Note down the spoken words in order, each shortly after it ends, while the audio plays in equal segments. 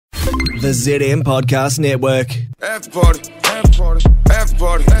The ZM Podcast Network. After party, after party, after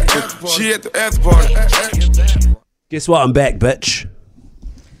party, after party. She at the after party. Guess what? I'm back, bitch.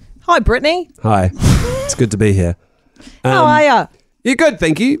 Hi, Brittany. Hi. It's good to be here. How are ya? You're good,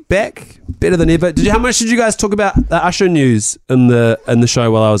 thank you. Back, better than ever. How much did you guys talk about the Usher news in the show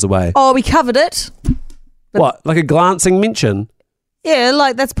while I was away? Oh, we covered it. What? Like a glancing mention? Yeah,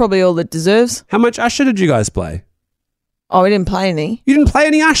 like that's probably all it deserves. How much Usher did you guys play? Oh, we didn't play any. You didn't play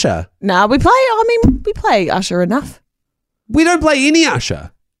any Usher? Nah, we play Usher enough. We don't play any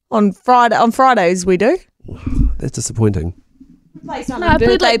Usher. On Fridays we do. That's disappointing. Play some I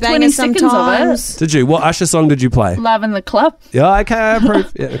played like 20 seconds of it. Did you? What Usher song did you play? Love in the Club. Yeah, okay, I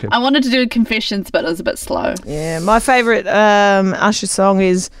approve. Yeah, okay. I wanted to do Confessions, but it was a bit slow. Yeah, my favourite Usher song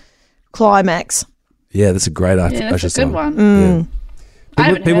is Climax. Yeah, that's a great Usher Yeah, that's a song. good one.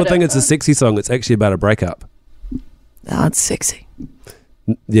 Yeah. People think it's a sexy song. It's actually about a breakup. Oh, it's sexy.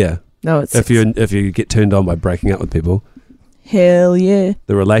 Yeah. No, it's If you get turned on by breaking up with people, hell yeah.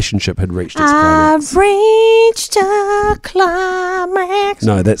 the relationship had reached its climax. I've reached a climax.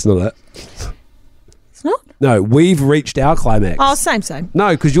 No, that's not it. It's not? No, we've reached our climax. Oh, same.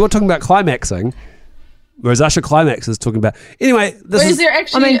 No, because you're talking about climaxing, whereas Usher Climax is talking about... Anyway, this Is is... there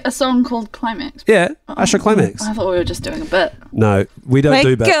actually a song called Climax? Yeah, Usher Climax. I thought we were just doing a bit. No, we don't do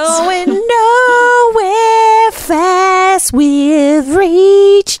We're bits. going nowhere fast. We've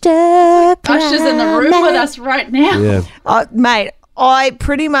reached a climax. Usher's in the room with us right now. Yeah, Mate, I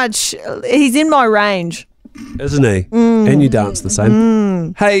pretty much... He's in my range. isn't he? And you dance the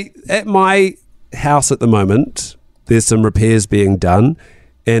same. Hey, at my house at the moment, there's some repairs being done,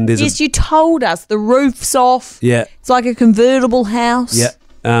 and there's Yes, you told us. The roof's off. Yeah. It's like a convertible house. Yeah.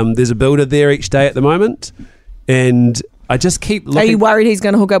 There's a builder there each day at the moment, and I just keep looking. Are you worried he's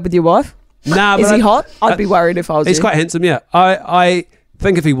going to hook up with your wife? Nah, Is but he hot? I'd be worried if I was He's you. quite handsome, yeah. I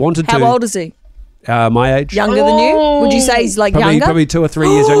think if he wanted to... How old is he? My age. Younger than you? Would you say he's like younger? Probably 2 or 3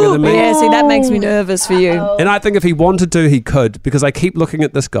 years younger than me. Yeah, see, that makes me nervous for you. And I think if he wanted to, he could, because I keep looking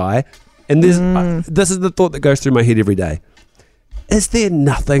at this guy, and this is the thought that goes through my head every day. Is there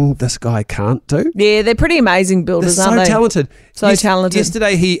nothing this guy can't do? Yeah, they're pretty amazing builders, They're aren't so they? talented. So talented.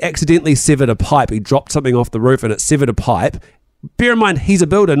 Yesterday, he accidentally severed a pipe. He dropped something off the roof, and it severed a pipe. Bear in mind, he's a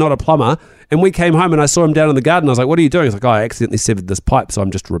builder, not a plumber. And we came home, and I saw him down in the garden. I was like, what are you doing? He's like, oh, I accidentally severed this pipe, so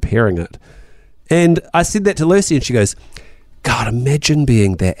I'm just repairing it. And I said that to Lucy, and she goes, God, imagine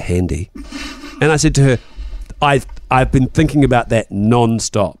being that handy. And I said to her, I've been thinking about that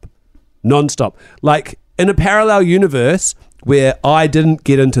non-stop. Like, in a parallel universe where I didn't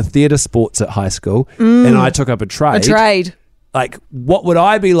get into theatre sports at high school and I took up a trade. Like, what would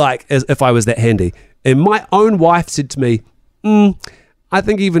I be like if I was that handy? And my own wife said to me, I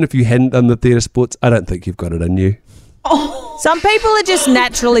think even if you hadn't done the theatre sports, I don't think you've got it in you. Some people are just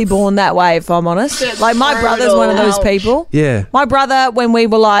naturally born that way, if I'm honest. That's like, my brother's one of those ouch. people. Yeah. My brother, when we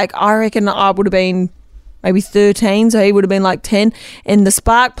were like, I reckon I would have been maybe 13, so he would have been like 10, and the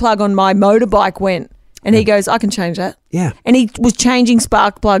spark plug on my motorbike went. And he goes, I can change that. Yeah. And he was changing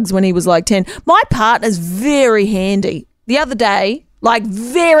spark plugs when he was like 10. My partner's very handy. The other day, like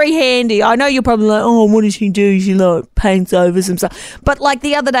very handy. I know you're probably like, oh, what does she do? She like paints over some stuff. But like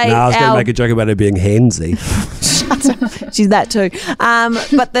the other day, No, I was going to make a joke about her being handsy. she's that too.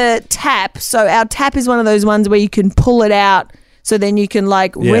 But the tap, so our tap is one of those ones where you can pull it out so then you can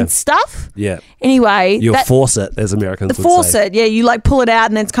like rinse stuff. Yeah. Anyway. You'll force it, as Americans would say. Force it, yeah. You like pull it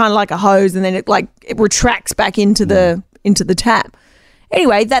out and then it's kind of like a hose and then it retracts back into the tap.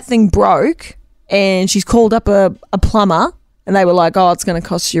 Anyway, that thing broke and she's called up a plumber and they were like, oh, it's going to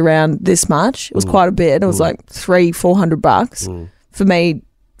cost you around this much. It was quite a bit. It was like $300-400 for me.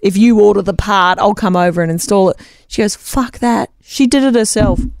 If you order the part, I'll come over and install it. She goes, fuck that. She did it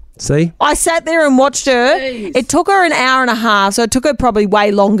herself. See? I sat there and watched her. Jeez. It took her an hour and a half, so it took her probably way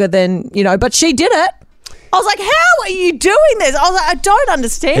longer than, but she did it. I was like, how are you doing this? I was like, I don't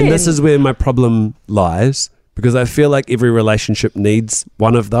understand. And this is where my problem lies, because I feel like every relationship needs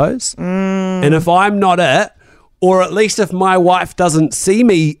one of those. And if I'm not it, or at least if my wife doesn't see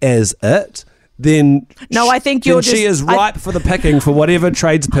me as it, then No, I think you're she just- is ripe for the picking for whatever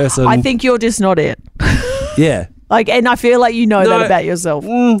tradesperson. I think you're just not it. Yeah. Like, and I feel like you know that about yourself.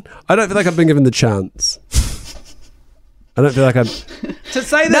 I don't feel like I've been given the chance. I don't feel like I'm to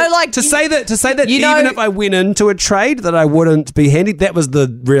say that. No, like, to say that you even know- if I went into a trade that I wouldn't be handy. That was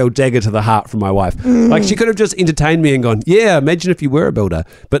the real dagger to the heart from my wife. Like, she could have just entertained me and gone, "Yeah, imagine if you were a builder."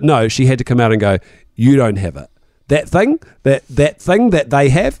 But no, she had to come out and go, "You don't have it. That thing that they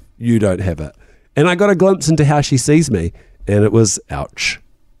have, you don't have it." And I got a glimpse into how she sees me, and it was ouch.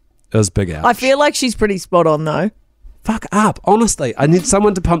 It was big ouch. I feel like she's pretty spot on though. fuck up. Honestly, I need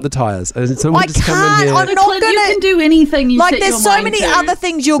someone to pump the tires. I need someone I to just come in can't. here. I'm not Clint, you gonna. can do anything you Like, set there's your so mind many to. other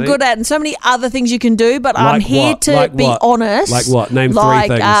things you're See? good at, and so many other things you can do. But I'm Like here what? to Like be what? honest. Like what? Name like,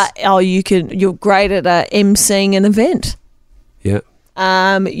 3 things. You're great at emceeing an event. Yeah.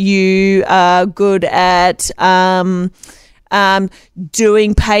 You are good at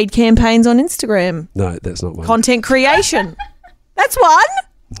doing paid campaigns on Instagram. No, that's not one. Content creation. That's one.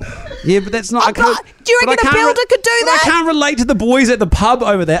 Yeah, but that's not. I can't, Do you but I reckon a can't builder could do but that? I can't relate to the boys at the pub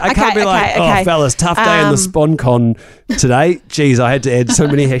over there. I can't be like, okay. oh, fellas, tough day in the SponCon today. Jeez, I had to add so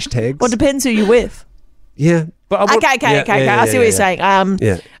many hashtags. Well, depends who you're with. Yeah, but I would, Okay. I see what you're saying.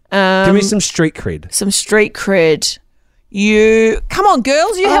 Yeah. Give me some street cred. Some street cred. Come on,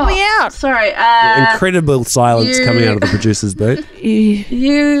 girls, you help me out. Sorry. Incredible silence you- coming out of the producer's booth.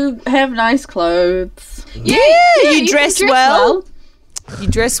 You have nice clothes. Yeah, Yeah, you can dress well. You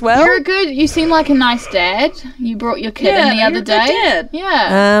dress well. You're good. You seem like a nice dad. You brought your kid in the you're other a good day. dad.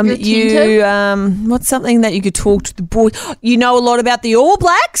 Yeah. You're attentive. What's something that you could talk to the boys? You know a lot about the All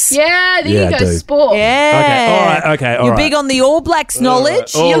Blacks. Yeah, there Yeah, you I go. do. Sport. Yeah. Okay, all You're right. big on the All Blacks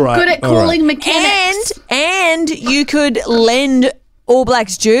knowledge. all You're right, good at all right. calling mechanics. And you could lend All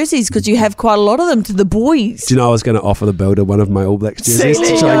Blacks jerseys because you have quite a lot of them to the boys. Do you know I was going to offer the builder one of my All Blacks jerseys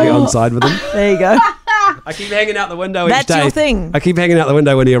See, to try and get on side with him? There you go. I keep hanging out the window each That's day. your thing. I keep hanging out the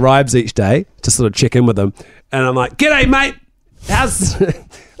window when he arrives each day to sort of check in with him. And I'm like, g'day, mate. How's...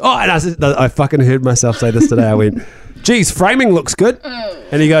 oh, and I fucking heard myself say this today. I went, geez, framing looks good.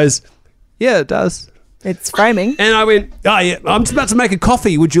 And he goes, yeah, it does. It's framing. And I went, oh, yeah, I'm just about to make a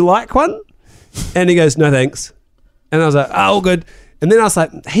coffee. Would you like one? And he goes, no, thanks. And I was like, oh, all good. And then I was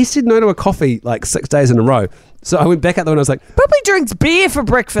like, he said no to a coffee like 6 days in a row. So I went back out there and I was like, Probably drinks beer for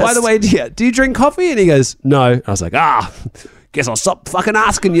breakfast. by the way, do you drink coffee? And he goes, no. I was like, guess I'll stop fucking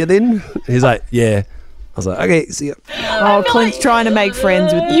asking you then. And he's like, yeah. I was like, okay, see ya. Oh, Clint's trying to make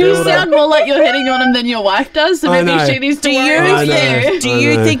friends with the You builder. sound more like you're hitting on him than your wife does, so I maybe know. she needs to Do worry you about I know. you. Do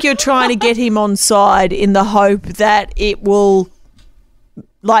you know. think you're trying to get him on side in the hope that it will,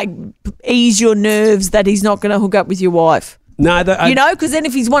 like, ease your nerves that he's not going to hook up with your wife? No, You know, because then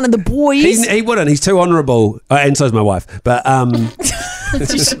if he's one of the boys, he wouldn't. He's too honourable, and so's my wife. But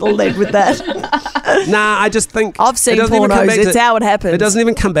you should have led with that. nah, I just think I've seen it doesn't even come pornos. back It's how it happens. It doesn't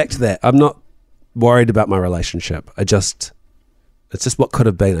even come back to that. I'm not worried about my relationship. It's just what could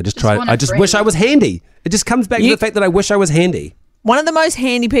have been. I just want a wish friend. I was handy. It just comes back to the fact that I wish I was handy. One of the most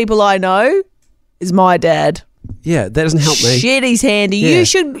handy people I know is my dad. Yeah, that doesn't help me. Shit, he's handy. Yeah. You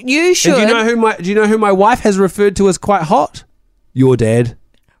should. And do you know who my wife has referred to as quite hot? Your dad.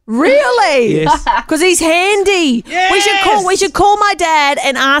 Really? Yes. Because he's handy. Yes! We should call my dad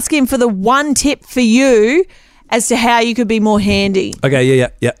and ask him for the one tip for you as to how you could be more handy. Okay.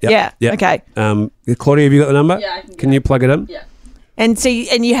 Yeah. Okay. Claudia, have you got the number? Yeah, I can get Can you plug it in? Yeah. And see,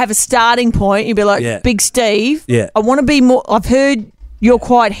 and you have a starting point. You'd be like, Yeah. Big Steve. Yeah. I want to be more. I've heard you're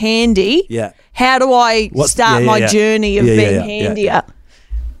quite handy. Yeah. How do I start my journey of being yeah. handier?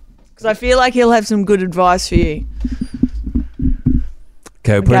 Because I feel like he'll have some good advice for you.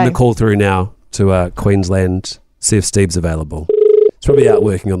 Okay, we're putting Okay. the call through now to Queensland. See if Steve's available. He's probably out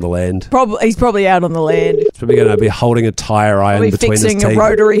working on the land. He's probably out on the land. He's probably going to be holding a tire iron Probably between his fixing teeth. a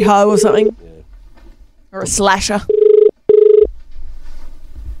rotary hoe or something. Or a slasher.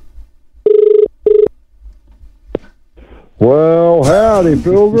 Well, howdy,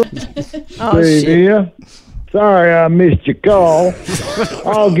 Pilgrim. Oh, Steve shit. here. Sorry I missed your call.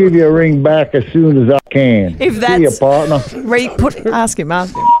 I'll give you a ring back as soon as I can. If See you, that's- partner. Ask him.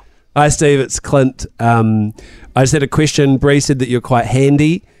 Hi, Steve. It's Clint. I just had a question. Bree said that you're quite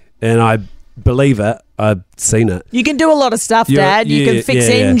handy, and I believe it. I've seen it. You can do a lot of stuff, You're- Dad. You yeah, can fix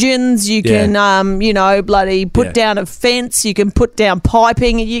yeah, yeah. engines. You Yeah. can, bloody put Yeah. down a fence. You can put down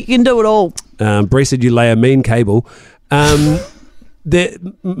piping. You can do it all. Bree said you lay a mean cable. My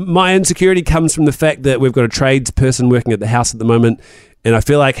insecurity comes from the fact that we've got a tradesperson working at the house at the moment, and I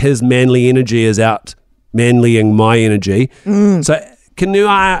feel like his manly energy is out manlying my energy. So can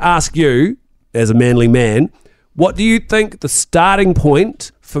I ask you, as a manly man, what do you think the starting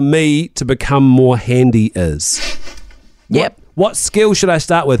point for me to become more handy is? Yep. What skill should I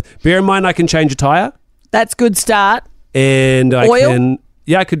start with? Bear in mind I can change a tyre, That's good start. and I Oil?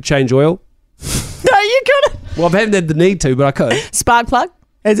 could change oil. No, you could. Well, I haven't had the need to, but I could. Spark plug.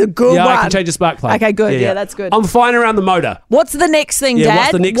 It's a good Yeah, one. I can change a spark plug. Okay, good. Yeah, that's good. I'm fine around the motor. What's the next thing, Yeah, Dad?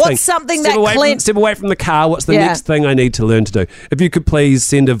 what's the next thing? Something Step that away Clint... step away from the car. What's the Yeah. next thing I need to learn to do? If you could please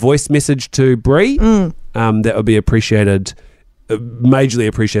send a voice message to Bree, that would be appreciated, majorly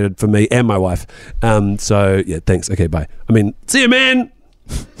appreciated for me and my wife. So yeah, thanks. Okay, bye. I mean, see you, man.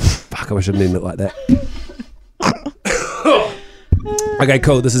 Fuck, I wish I didn't end it like that. Okay,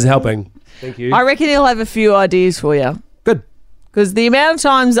 cool. This is helping. Thank you. I reckon he'll have a few ideas for you. Good. Because the amount of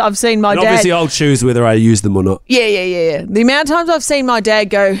times I've seen my And dad... obviously, I'll choose whether I use them or not. Yeah. The amount of times I've seen my dad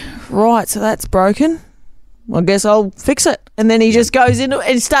go, right, so that's broken. I guess I'll fix it. And then he just goes in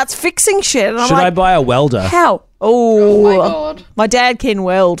and starts fixing shit. And I'm Should like, I buy a welder? how? Oh my God. My dad can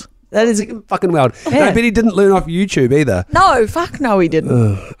weld. That is... Fucking weld. And Yeah. I bet he didn't learn off YouTube either. No, fuck no, he didn't.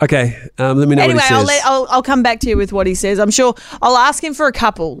 Okay, let me know Anyway, what he says. I'll come back to you with what he says. I'm sure I'll ask him for a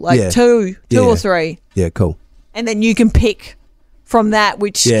couple, like Yeah. two Yeah. or three. Yeah, cool. And then you can pick from that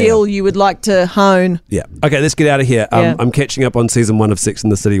which Yeah. skill you would like to hone. Yeah. Okay, let's get out of here. Yeah. I'm catching up on season 1 of Sex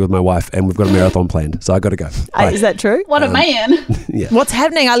and the City with my wife, and we've got a marathon planned, so I got to go. Bye. Is that true? What a man. Yeah. What's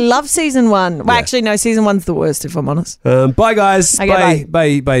happening? I love season 1. Well, actually, no, season 1's the worst, if I'm honest. Bye, guys. Okay,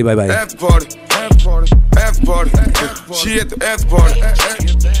 Bye. Bye. After party, after party, after party. She at the after party.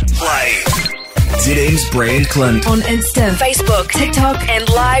 Play. ZM's Bree and Clint. On Insta, Facebook, TikTok, and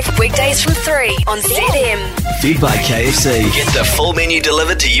live weekdays from 3 on ZM. Fed by KFC. Get the full menu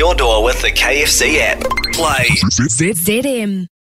delivered to your door with the KFC app. Play. ZM.